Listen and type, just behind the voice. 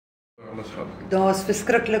Daar's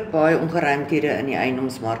verskriklik baie ongeruimthede in die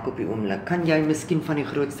eiendomsmark op die oomblik. Kan jy miskien van die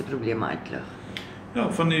grootste probleme uitlig? Ja,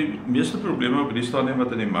 van die meeste probleme op die stadium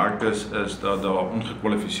wat in die mark is dat daar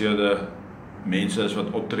ongekwalifiseerde mense is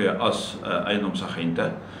wat optree as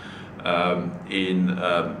eiendomsagente.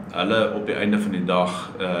 Hulle op die einde van die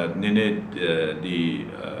dag nie net die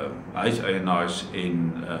huiseienaars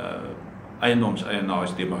en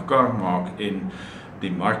eiendomseienaars die mekaar maak en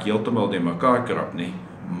die mark heeltemal die mekaar krap nie,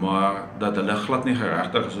 maar dat hulle glad nie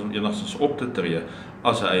geregtig is om enigstens op te tree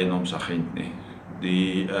as 'n eiendomsagent nie.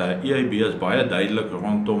 Die EIB is baie duidelik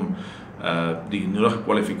rondom die nodige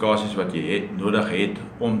kwalifikasies wat jy nodig het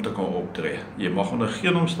om te kan optree. Jy mag onder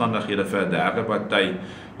geen omstandighede vir 'n derde party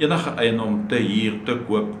enige eiendom te huur, te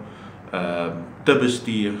koop, te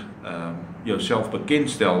bestuur, jouself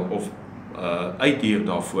bekendstel of uithuur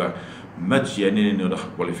daarvoor, mits jy nie die nodige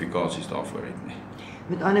kwalifikasies daarvoor het nie.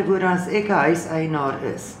 Met ander woorde, as ek 'n huiseienaar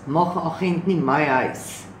is, mag 'n agent nie my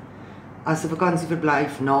huis as 'n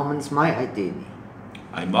vakansieverblyf namens my uithuur nie.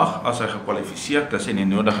 Hy mag as hy gekwalifiseerd is en die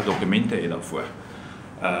nodige dokumente het daarvoor.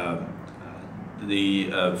 Die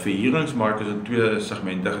verhuuringsmark is in twee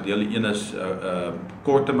segmente gedeel. Die een is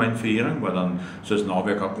korttermynverhuuring wat dan soos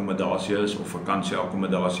naweekakkommodasie is of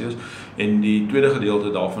vakansieakkommodasie is, en die tweede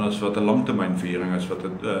gedeelte daarvan is wat 'n langtermynverhuuring is wat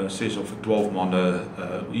 6 of 12 maande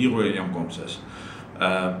huurooreenkoms is.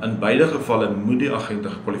 In beide gevalle moet die agent 'n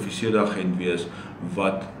gekwalifiseerde agent wees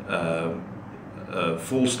wat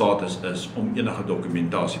volstatus is om enige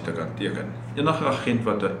dokumentasie te kan teken. Enige agent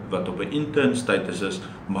wat op 'n intern status is,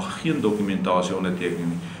 mag geen dokumentasie onderteken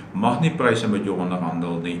nie, mag nie pryse met jou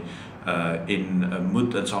onderhandel nie, en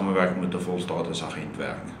moet in samewerking met 'n volstatus agent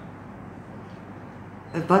werk.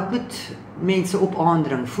 Wat moet mense op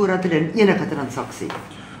aandring voordat hulle in enige transaksie?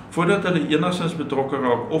 Voordat hulle enigstens betrokke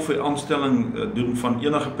raak of 'n aanstelling doen van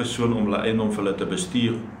enige persoon om hulle eiendom vir hulle te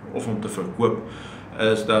bestuur of om te verkoop,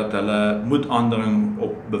 is dat hulle moet aandring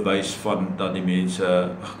op bewys van dat die mense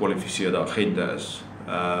gekwalifiseerde agente is.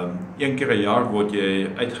 Een keer 'n jaar word jy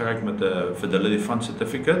uitgereik met 'n Fidelity Fund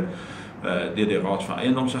Certificate deur die Raad van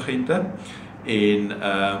Eiendomsagente, en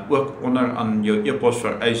ook onder aan jou e-pos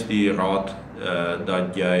vereis die raad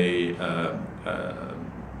dat jy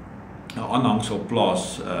 'n aanhangsel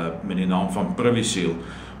plaas met die naam van Privy Seal,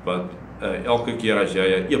 wat elke keer as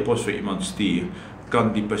jy 'n e-pos vir iemand stuur,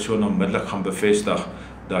 kan die persoon onmiddellik gaan bevestig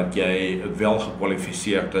dat jy wel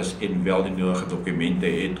gekwalifiseerd is en wel die nodige dokumente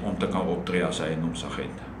het om te kan optree as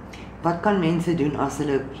eiendomsagent. Wat kan mense doen as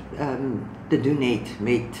hulle te doen het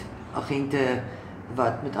met agente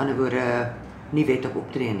wat met ander woorde nie wettig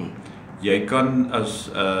optree nie? Jy kan,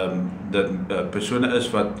 as dit persone is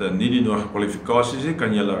wat nie die nodige kwalifikasies het,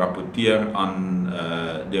 kan jy hulle rapporteer aan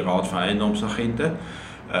die Raad van Eiendomsagente.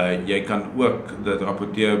 Jy kan ook dit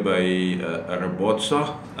rapporteer by 'n Rebotsa.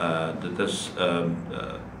 Dit is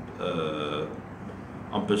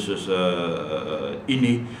amper soos 'n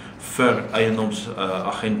unie vir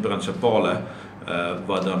eiendomsagent prinsipale,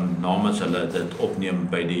 wat dan namens hulle dit opneem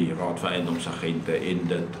by die Raad van Eiendomsagente en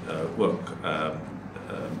dit ook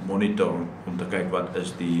monitor om te kyk wat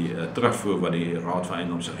is die terugvoer wat die Raad van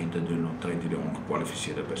Eiendomsagente doen omtrent die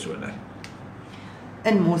ongekwalifiseerde persone.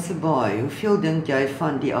 In Mosselbaai, hoeveel dink jy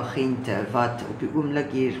van die agente wat op die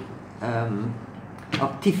oomblik hier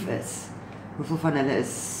aktief is? Hoeveel van hulle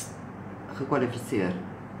is gekwalifiseer?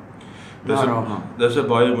 Dis 'n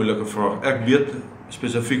baie moeilike vraag. Ek weet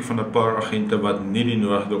spesifiek van 'n paar agente wat nie die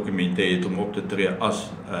nodige dokumente het om op te tree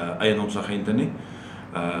as eiendomsagente nie.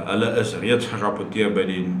 Hulle is reeds gerapporteer by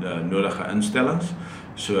die nodige instellings.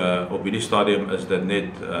 So op hierdie stadium is dit net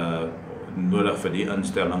nodig vir die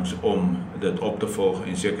instellings om dit op te volg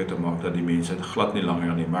en seker te maak dat die mense glad nie langer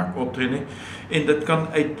in die mark optree nie. En dit kan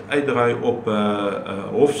uitdraai op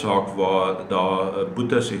 'n hofsaak waar daar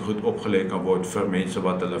boetes en goed opgelê kan word vir mense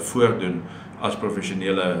wat hulle voordoen as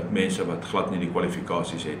professionele mense wat glad nie die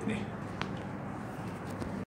kwalifikasies het nie.